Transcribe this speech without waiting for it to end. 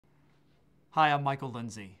Hi, I'm Michael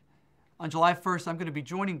Lindsay. On July 1st, I'm going to be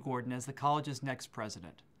joining Gordon as the college's next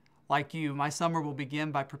president. Like you, my summer will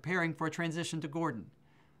begin by preparing for a transition to Gordon.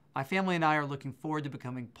 My family and I are looking forward to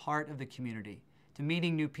becoming part of the community, to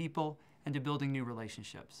meeting new people, and to building new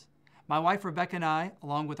relationships. My wife Rebecca and I,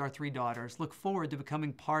 along with our 3 daughters, look forward to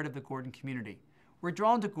becoming part of the Gordon community. We're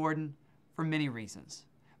drawn to Gordon for many reasons,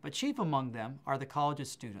 but chief among them are the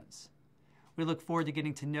college's students. We look forward to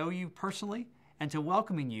getting to know you personally and to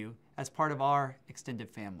welcoming you as part of our extended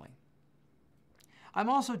family. I'm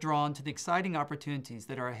also drawn to the exciting opportunities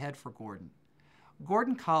that are ahead for Gordon.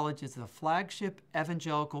 Gordon College is the flagship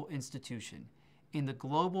evangelical institution in the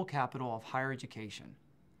global capital of higher education.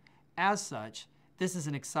 As such, this is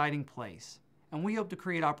an exciting place, and we hope to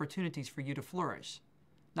create opportunities for you to flourish,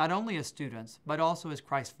 not only as students, but also as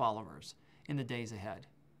Christ followers in the days ahead.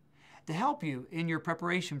 To help you in your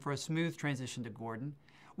preparation for a smooth transition to Gordon,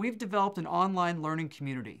 we've developed an online learning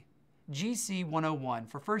community, GC 101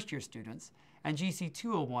 for first-year students and GC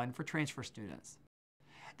 201 for transfer students.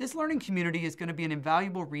 This learning community is going to be an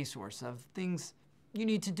invaluable resource of things you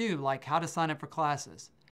need to do, like how to sign up for classes,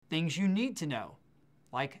 things you need to know,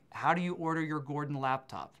 like how do you order your Gordon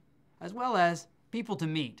laptop, as well as people to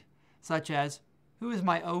meet, such as who is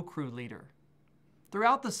my O Crew leader.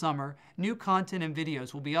 Throughout the summer, new content and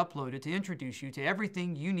videos will be uploaded to introduce you to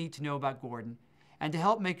everything you need to know about Gordon and to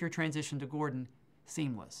help make your transition to Gordon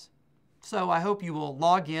seamless. So I hope you will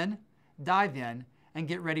log in, dive in, and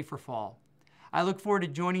get ready for fall. I look forward to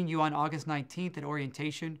joining you on August 19th at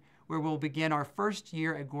orientation, where we'll begin our first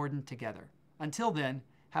year at Gordon together. Until then,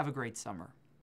 have a great summer.